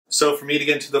So for me to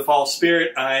get into the fall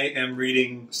spirit, I am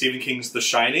reading Stephen King's The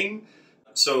Shining.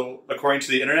 So according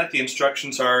to the internet, the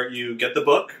instructions are you get the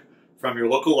book from your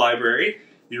local library,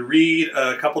 you read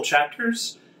a couple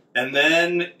chapters, and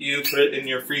then you put it in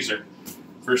your freezer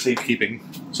for safekeeping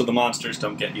so the monsters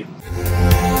don't get you.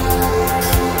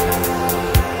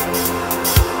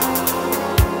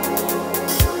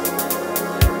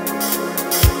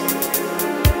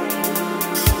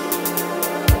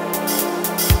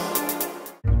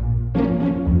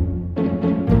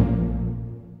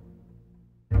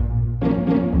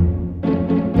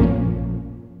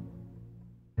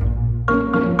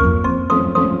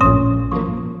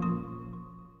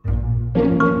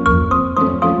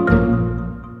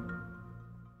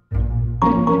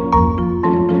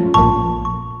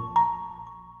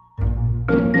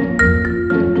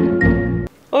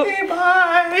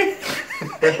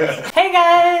 Hey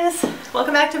guys!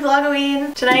 Welcome back to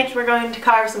Vlogoween. Tonight we're going to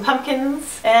carve some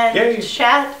pumpkins and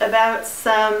chat about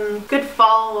some good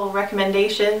fall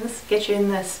recommendations, get you in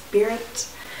the spirit.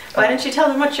 Why don't you tell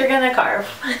them what you're gonna carve?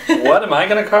 What am I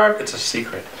gonna carve? It's a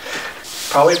secret.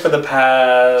 Probably for the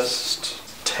past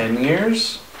 10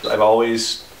 years, I've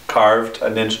always carved a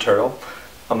Ninja Turtle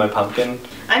on my pumpkin.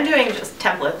 I'm doing just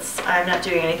templates. I'm not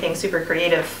doing anything super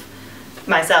creative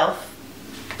myself.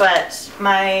 But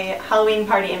my Halloween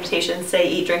party invitations say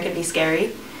eat, drink, and be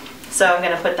scary. So I'm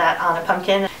going to put that on a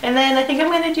pumpkin. And then I think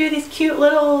I'm going to do these cute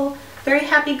little, very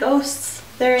happy ghosts.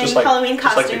 They're in Halloween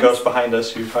costumes. Just like the ghost behind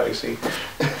us you probably see.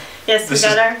 Yes, this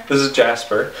is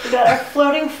Jasper. We got our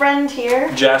floating friend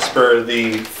here. Jasper,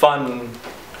 the fun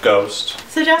ghost.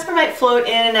 So Jasper might float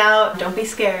in and out. Don't be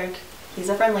scared. He's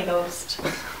a friendly ghost.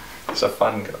 He's a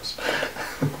fun ghost.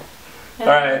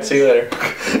 Alright, see you later.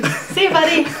 See you,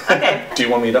 buddy. Okay. Do you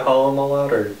want me to hollow them all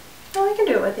out, or? Oh, I can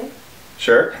do it with you.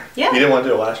 Sure? Yeah. You didn't want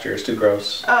to do it last year, it's too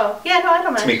gross. Oh, yeah, no, I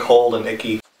don't mind. It's gonna be cold and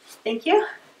icky. Thank you.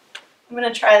 I'm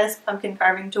gonna try this pumpkin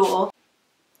carving tool.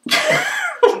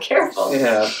 Careful.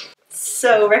 Yeah.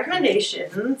 So,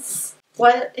 recommendations.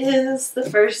 What is the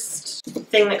first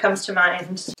thing that comes to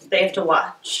mind they have to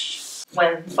watch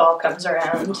when fall comes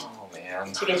around?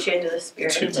 To get you into the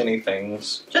spirit. Too many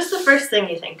things. Just the first thing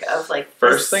you think of, like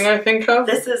first thing I think of?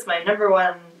 This is my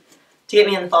 #1 to get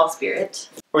me in the fall spirit.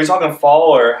 Are we talking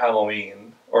fall or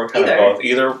Halloween? Or kind of both?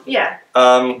 Either? Yeah.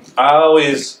 I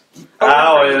always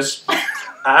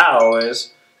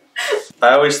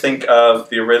think of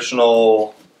the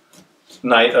original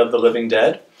Night of the Living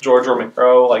Dead. George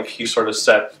Romero, like, he sort of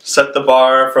set the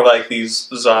bar for like these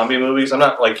zombie movies. I'm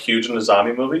not like huge into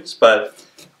zombie movies, but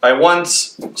I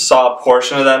once saw a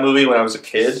portion of that movie when I was a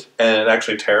kid, and it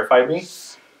actually terrified me.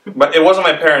 But it wasn't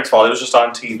my parents' fault, it was just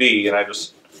on TV, and I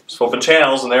just was flipping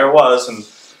channels, and there it was, and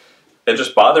it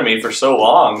just bothered me for so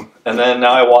long. And then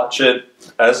now I watch it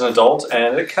as an adult,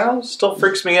 and it kind of still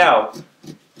freaks me out.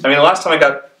 I mean, the last time I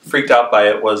got freaked out by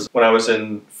it was when I was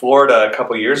in Florida a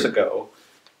couple years ago,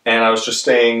 and I was just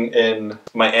staying in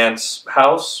my aunt's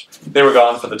house. They were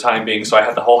gone for the time being, so I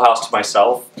had the whole house to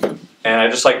myself. And I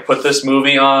just like put this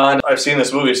movie on. I've seen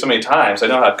this movie so many times, I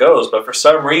know how it goes, but for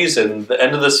some reason, the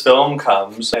end of this film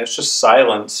comes, and it's just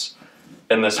silence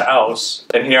in this house.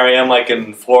 And here I am like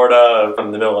in Florida, in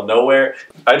the middle of nowhere.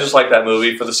 I just like that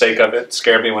movie for the sake of it. It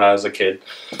scared me when I was a kid.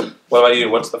 What about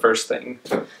you? What's the first thing?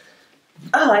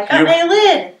 Oh, I got my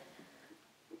lid!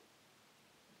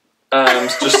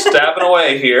 Just stabbing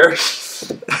away here.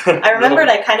 I remembered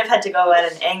I kind of had to go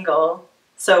at an angle,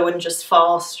 so it wouldn't just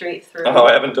fall straight through. Oh,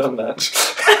 I haven't done that.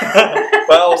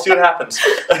 Well, we'll see what happens.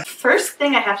 First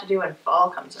thing I have to do when fall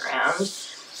comes around,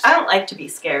 I don't like to be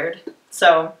scared,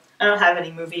 so I don't have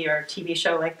any movie or TV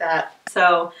show like that.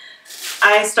 So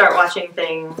I start watching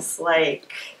things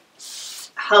like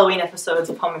Halloween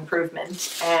episodes of Home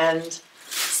Improvement and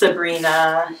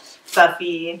Sabrina,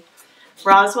 Buffy,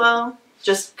 Roswell,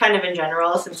 just kind of in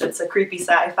general, since it's a creepy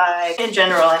sci-fi. In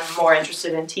general, I'm more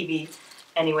interested in TV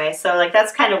anyway, so like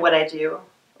that's kind of what I do.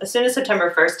 As soon as September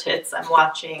 1st hits, I'm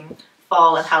watching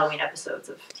fall and Halloween episodes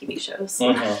of TV shows.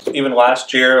 Mm-hmm. Even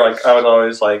last year, like I was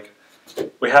always like,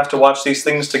 we have to watch these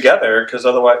things together, because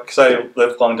otherwise, because I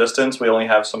live long distance, we only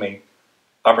have so many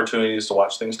opportunities to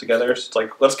watch things together. So it's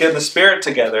like, let's get in the spirit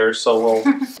together. So we'll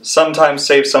sometimes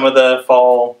save some of the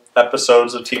fall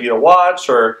episodes of TV to watch,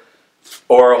 or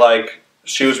like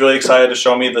she was really excited to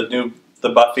show me the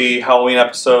Buffy Halloween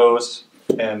episodes,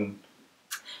 and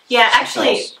yeah,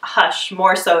 actually, Hush,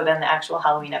 more so than the actual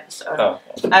Halloween episode. Oh.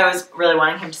 I was really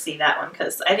wanting him to see that one,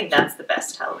 because I think that's the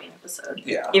best Halloween episode.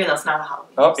 Yeah. Even though it's not a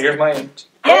Halloween episode. Here's my end.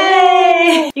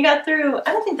 Yay! You got through.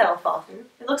 I don't think that'll fall through.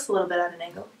 It looks a little bit at an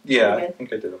angle. Yeah, I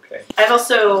think I did okay. I've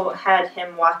also had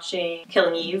him watching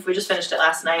Killing Eve. We just finished it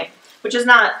last night. which is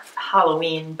not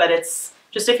Halloween, but it's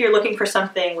just if you're looking for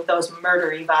something with those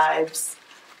murdery vibes,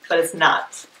 but it's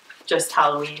not just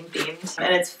Halloween themed.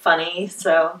 And it's funny,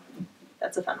 so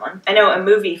that's a fun one. I know a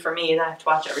movie for me that I have to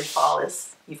watch every fall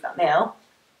is You've Got Mail.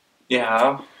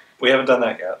 Yeah, we haven't done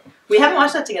that yet. We haven't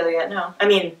watched that together yet, no. I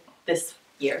mean, this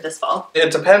fall.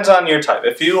 It depends on your type.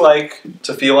 If you like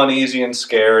to feel uneasy and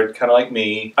scared, kind of like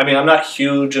me. I mean, I'm not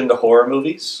huge into horror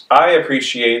movies. I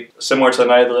appreciate, similar to the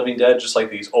Night of the Living Dead, just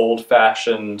like these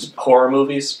old-fashioned horror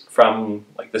movies from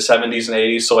like the 70s and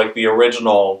 80s. So like the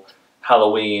original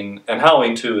Halloween, and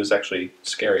Halloween 2 is actually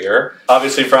scarier.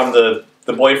 Obviously from the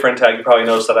boyfriend tag, you probably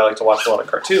noticed that I like to watch a lot of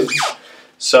cartoons.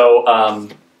 So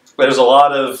there's a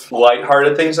lot of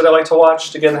lighthearted things that I like to watch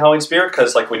to get in the Halloween spirit,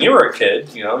 because like when you were a kid,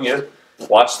 you know, you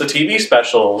watch the TV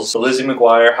specials, the Lizzie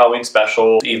McGuire Halloween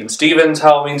special, even Steven's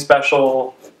Halloween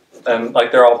special, and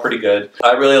like they're all pretty good.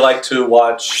 I really like to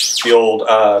watch the old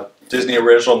Disney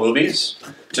original movies,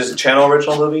 Disney Channel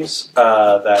original movies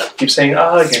that keep saying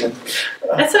again.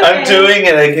 That's okay. I'm doing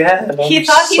it again. He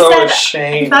thought he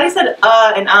said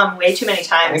and way too many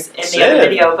times in the other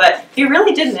video, but he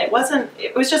really didn't. It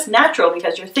was just natural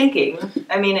because you're thinking.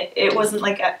 I mean, it wasn't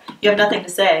like you have nothing to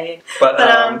say.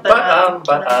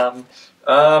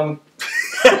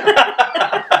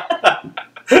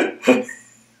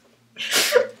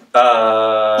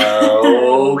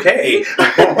 Okay.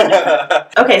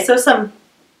 Okay, so some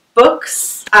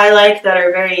books I like that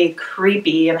are very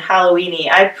creepy and Halloween-y.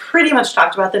 I pretty much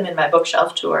talked about them in my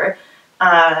bookshelf tour.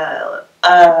 I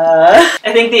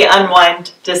think the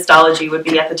Unwind Dystology would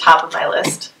be at the top of my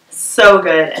list. So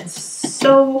good and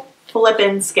so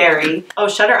flippin' scary. Oh,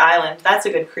 Shutter Island. That's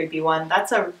a good creepy one.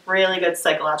 That's a really good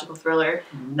psychological thriller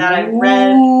that I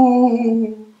read.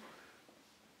 Ooh.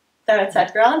 It's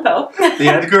Edgar Allan Poe. The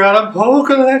Edgar Allan Poe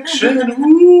collection.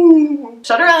 Ooh.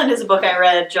 Shutter Island is a book I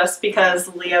read just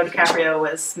because Leo DiCaprio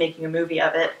was making a movie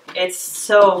of it. It's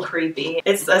so creepy.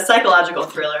 It's a psychological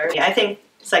thriller. Yeah, I think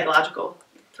psychological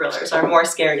thrillers are more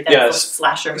scary than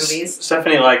slasher movies.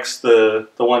 Stephanie likes the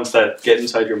ones that get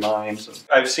inside your mind.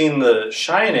 I've seen The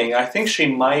Shining. I think she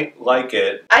might like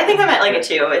it. I think I might like it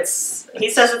too. He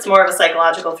says it's more of a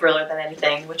psychological thriller than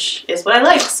anything, which is what I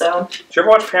like, so. Did you ever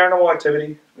watch Paranormal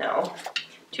Activity? No.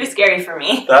 Too scary for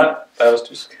me. That was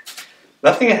too scary.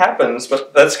 Nothing happens,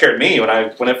 but that scared me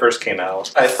when it first came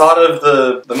out. I thought of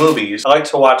the movies. I like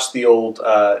to watch the old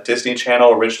Disney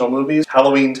Channel original movies.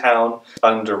 Halloween Town,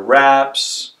 Under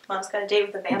Wraps. Mom's Got a Date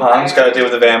with the Vampire. Mom's Got a Date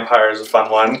with the Vampire is a fun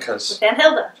one because with Aunt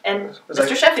Hilda and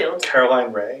Mr. Sheffield.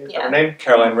 Caroline Ray. Is that her name?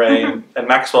 Caroline Ray and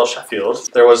Maxwell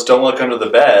Sheffield. There was Don't Look Under the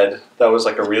Bed. That was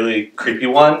like a really creepy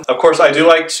one. Of course, I do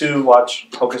like to watch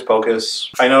Hocus Pocus.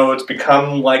 I know it's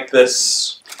become like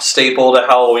this staple to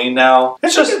Halloween now.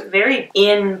 It's just like a very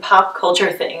in pop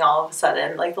culture thing all of a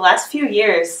sudden. Like the last few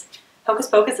years, Hocus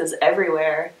Pocus is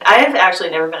everywhere. I've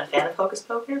actually never been a fan of Hocus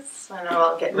Pocus. I know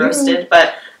I'll get roasted,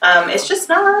 but it's just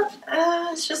not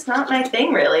my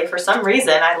thing really. For some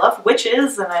reason, I love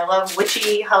witches and I love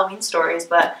witchy Halloween stories,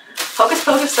 but Hocus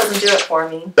Pocus doesn't do it for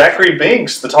me. Zachary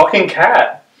Binks, the talking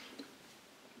cat.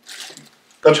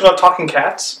 Don't you love talking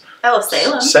cats? I love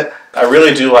Salem. I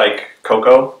really do like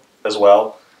Coco as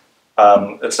well.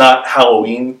 It's not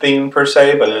Halloween themed per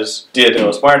se, but it's Dia de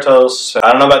los Muertos.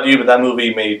 I don't know about you, but that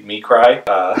movie made me cry.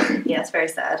 Yeah, it's very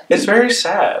sad. It's very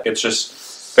sad. It's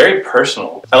just very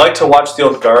personal. I like to watch the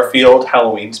old Garfield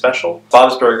Halloween special.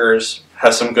 Bob's Burgers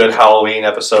has some good Halloween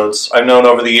episodes. I've known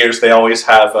over the years they always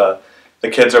have the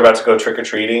kids are about to go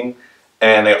trick-or-treating,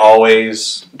 and they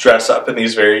always dress up in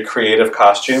these very creative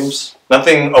costumes.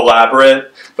 Nothing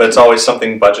elaborate, but it's always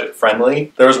something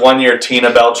budget-friendly. There was one year, Tina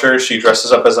Belcher, she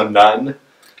dresses up as a nun,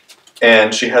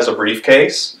 and she has a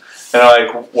briefcase. And I'm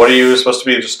like, what are you supposed to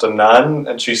be, just a nun?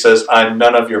 And she says, I'm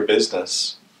none of your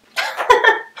business.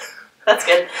 That's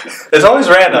good. It's always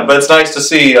random, but it's nice to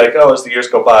see, like, oh, as the years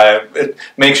go by, it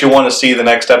makes you want to see the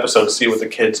next episode to see what the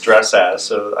kids dress as.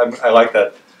 So I like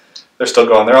that. They're still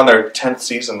going. They're on their 10th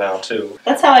season now, too.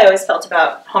 That's how I always felt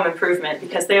about Home Improvement,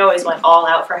 because they always went all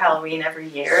out for Halloween every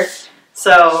year.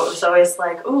 So it was always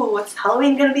like, ooh, what's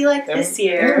Halloween going to be like this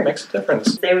year? Yeah, it makes a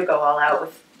difference. They would go all out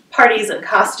with parties and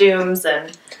costumes.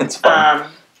 And it's fun.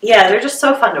 Yeah, they're just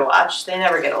so fun to watch. They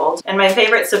never get old. And my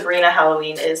favorite Sabrina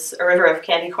Halloween is A River of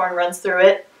Candy Corn Runs Through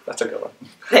It. That's a good one.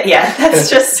 Yeah, that's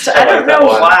just, I don't know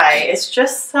why. It's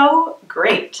just so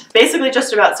great. Basically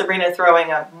just about Sabrina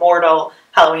throwing a mortal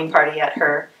Halloween party at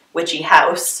her witchy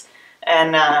house.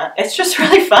 And it's just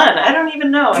really fun. I don't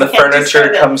even know. And the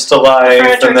furniture comes to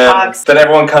life. And then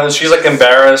everyone comes. She's like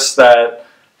embarrassed that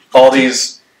all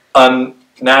these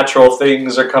unnatural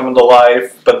things are coming to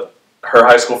life. But her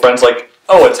high school friend's like,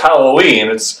 oh, it's Halloween.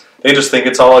 It's They just think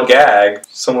it's all a gag.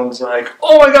 Someone's like,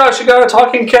 oh my gosh, you got a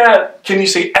talking cat. Can you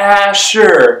say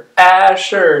Asher?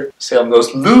 Asher. Salem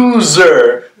goes,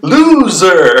 loser,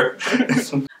 loser.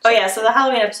 Oh yeah, so the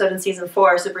Halloween episode in season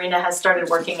 4, Sabrina has started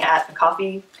working at a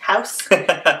coffee house.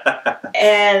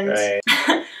 And right.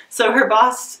 So her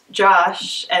boss,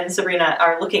 Josh, and Sabrina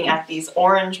are looking at these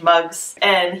orange mugs,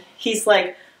 and he's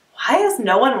like, why does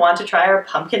no one want to try our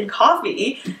pumpkin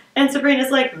coffee? And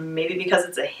Sabrina's like, maybe because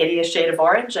it's a hideous shade of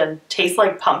orange and tastes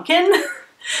like pumpkin?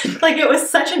 Like, it was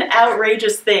such an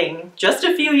outrageous thing just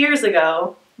a few years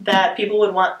ago that people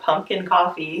would want pumpkin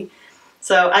coffee.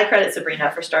 So I credit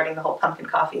Sabrina for starting the whole pumpkin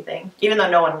coffee thing, even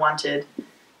though no one wanted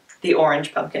the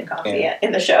orange pumpkin coffee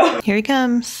in the show. Here he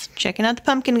comes, checking out the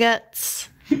pumpkin guts.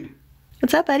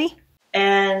 What's up, buddy?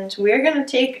 And we're gonna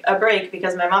take a break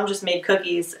because my mom just made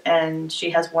cookies and she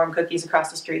has warm cookies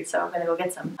across the street, so I'm gonna go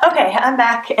get some. Okay, I'm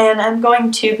back and I'm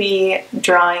going to be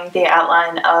drawing the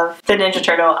outline of the Ninja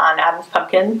Turtle on Adam's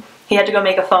pumpkin. He had to go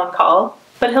make a phone call,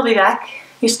 but he'll be back.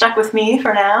 You stuck with me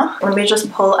for now. Let me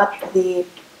just pull up the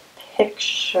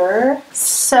picture.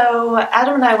 So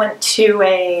Adam and I went to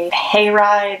a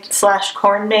hayride /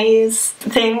 corn maze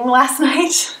thing last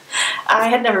night. I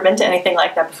had never been to anything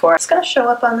like that before. It's gonna show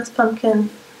up on this pumpkin.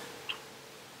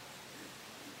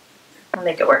 I'll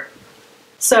make it work.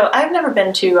 So I've never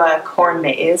been to a corn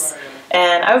maze,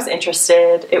 and I was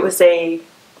interested. It was a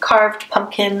carved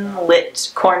pumpkin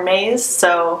lit corn maze,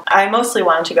 so I mostly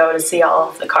wanted to go to see all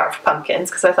of the carved pumpkins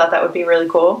because I thought that would be really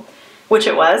cool, which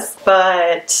it was,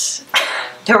 but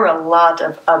there were a lot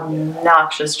of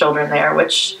obnoxious children there,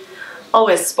 which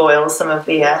always spoils some of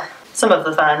the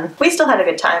fun. We still had a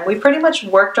good time. We pretty much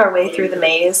worked our way through the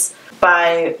maze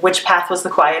by which path was the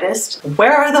quietest.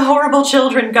 Where are the horrible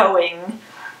children going?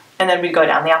 And then we'd go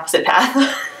down the opposite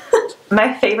path.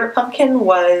 My favorite pumpkin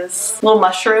was Little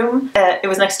Mushroom. It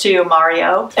was next to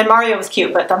Mario. And Mario was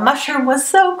cute, but the mushroom was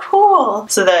so cool.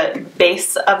 So the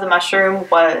base of the mushroom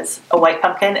was a white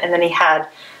pumpkin, and then he had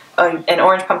an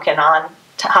orange pumpkin on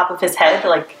top of his head,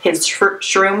 like his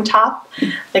shroom top,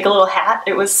 like a little hat.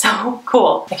 It was so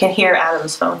cool. I can hear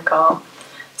Adam's phone call.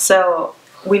 So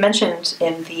we mentioned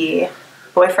in the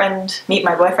Meet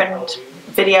My Boyfriend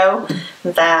video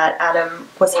that Adam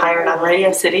was hired on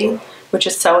Radio City, which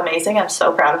is so amazing. I'm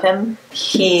so proud of him.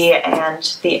 He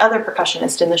and the other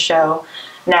percussionist in the show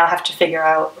now have to figure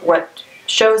out what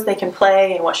shows they can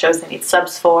play and what shows they need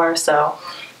subs for, so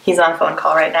he's on a phone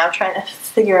call right now trying to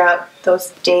figure out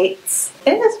those dates.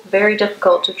 It is very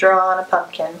difficult to draw on a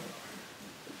pumpkin.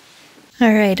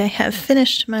 Alright, I have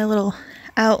finished my little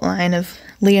outline of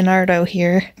Leonardo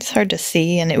here. It's hard to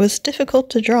see, and it was difficult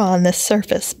to draw on this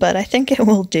surface, but I think it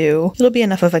will do. It'll be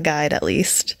enough of a guide, at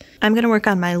least. I'm going to work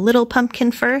on my little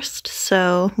pumpkin first,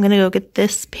 so I'm going to go get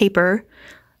this paper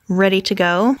ready to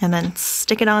go, and then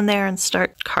stick it on there and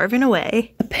start carving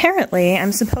away. Apparently,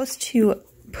 I'm supposed to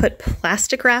put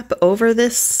plastic wrap over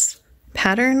this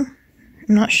pattern.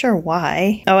 I'm not sure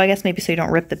why. Oh, I guess maybe so you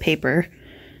don't rip the paper.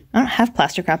 I don't have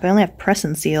plastic wrap, I only have press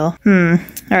and seal.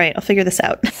 Alright, I'll figure this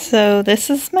out. So this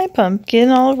is my pumpkin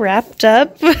all wrapped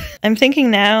up. I'm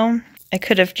thinking now I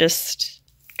could have just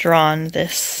drawn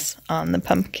this on the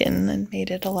pumpkin and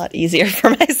made it a lot easier for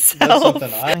myself.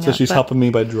 That's something so she's helping me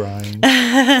by drawing.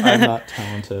 I'm not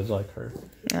talented like her.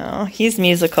 Oh, he's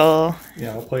musical.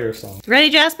 Yeah, I'll play your song. Ready,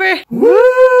 Jasper? Woo!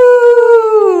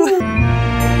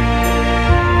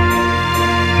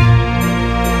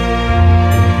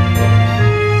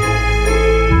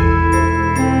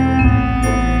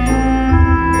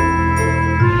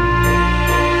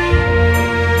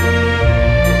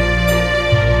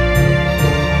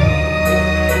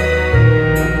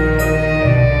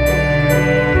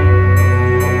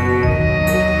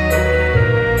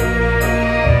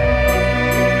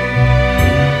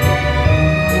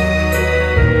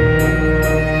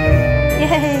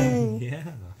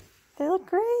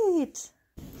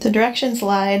 The directions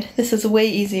lied. This is way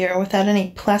easier without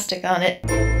any plastic on it.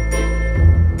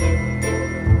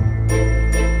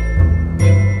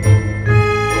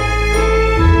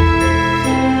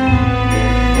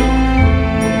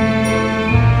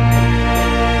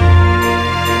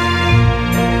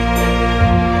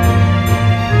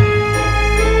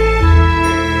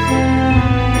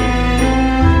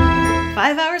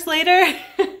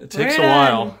 It takes a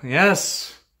while.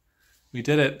 Yes. We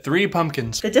did it. 3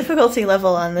 pumpkins. The difficulty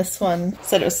level on this one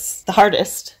said it was the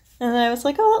hardest. And I was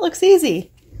like, oh, that looks easy.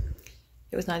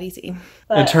 It was not easy.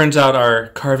 But it turns out our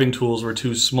carving tools were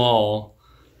too small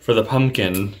for the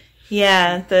pumpkin.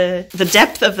 Yeah, the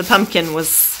depth of the pumpkin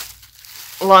was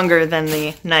longer than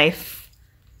the knife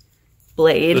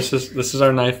blade. This is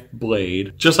our knife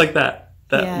blade. Just like that.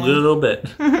 That little bit.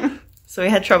 So we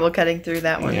had trouble cutting through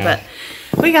that one, Yeah. but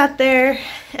we got there,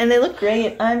 and they look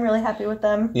great. I'm really happy with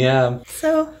them. Yeah.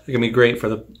 So They're going to be great for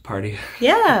the party.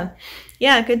 yeah.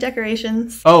 Yeah, good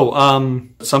decorations. Oh,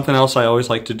 something else I always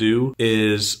like to do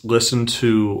is listen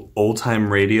to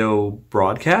old-time radio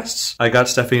broadcasts. I got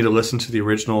Stephanie to listen to the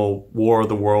original War of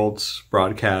the Worlds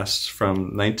broadcasts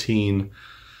from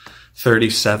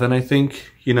 1937, I think.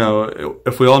 You know,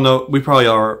 if we all know, we probably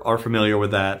are familiar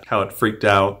with that, how it freaked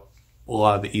out a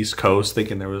lot of the East Coast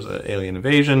thinking there was an alien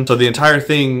invasion. So the entire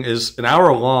thing is an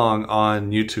hour long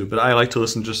on YouTube, but I like to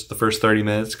listen just the first 30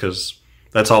 minutes because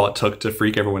that's all it took to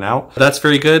freak everyone out. That's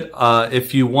very good.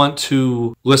 If you want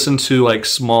to listen to like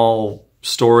small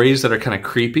stories that are kind of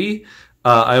creepy,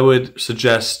 I would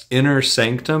suggest Inner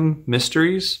Sanctum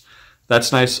Mysteries.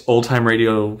 That's nice old-time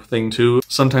radio thing too.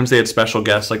 Sometimes they had special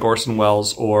guests like Orson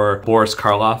Welles or Boris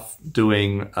Karloff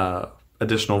doing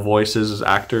additional voices as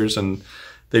actors, and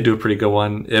they do a pretty good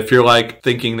one. If you're like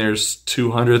thinking there's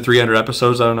 200, 300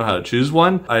 episodes, I don't know how to choose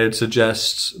one, I'd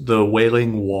suggest The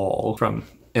Wailing Wall from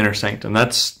Inner Sanctum.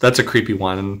 That's a creepy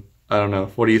one, and I don't know.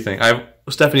 What do you think?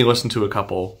 Stephanie listened to a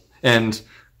couple, and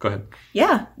go ahead.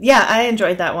 Yeah, I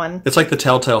enjoyed that one. It's like The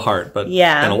Telltale Heart, but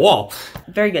in a wall.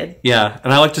 Very good. Yeah,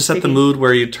 and I like to set the mood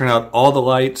where you turn out all the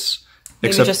lights.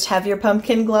 Maybe just have your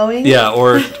pumpkin glowing. Yeah,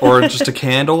 or just a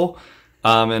candle.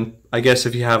 And I guess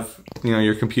if you have, you know,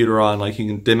 your computer on, like you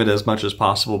can dim it as much as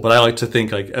possible. But I like to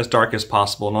think like as dark as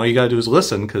possible, and all you gotta do is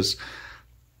listen, because,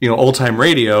 you know, old time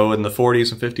radio in the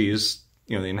 40s and 50s,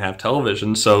 you know, they didn't have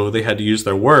television, so they had to use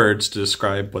their words to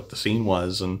describe what the scene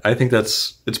was. And I think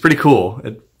it's pretty cool.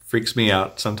 It freaks me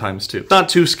out sometimes too. It's not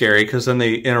too scary, because then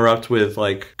they interrupt with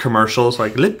like commercials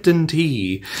like Lipton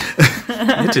tea.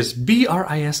 It is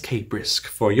BRISK brisk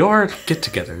for your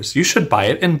get-togethers. You should buy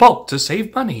it in bulk to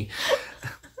save money.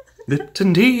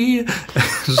 Lipton tea.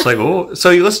 It's just like, oh, so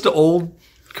you listen to old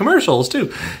commercials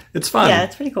too. It's fun. Yeah,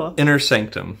 it's pretty cool. Inner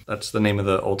Sanctum. That's the name of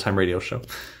the old time radio show.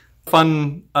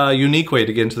 Fun, unique way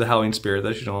to get into the Halloween spirit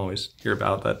that you don't always hear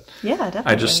about. That definitely.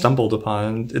 I just stumbled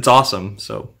upon. It's awesome.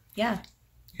 So yeah.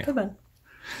 Good one.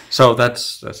 So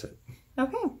that's it.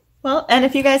 Okay. Well, and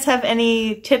if you guys have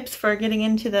any tips for getting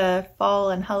into the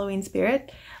fall and Halloween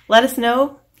spirit, let us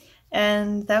know,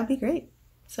 and that would be great.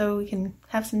 So we can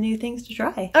have some new things to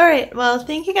try. All right. Well,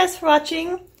 thank you guys for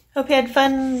watching. Hope you had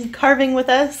fun carving with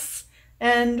us,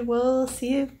 and we'll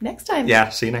see you next time. Yeah,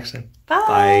 see you next time.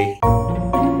 Bye.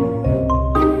 Bye.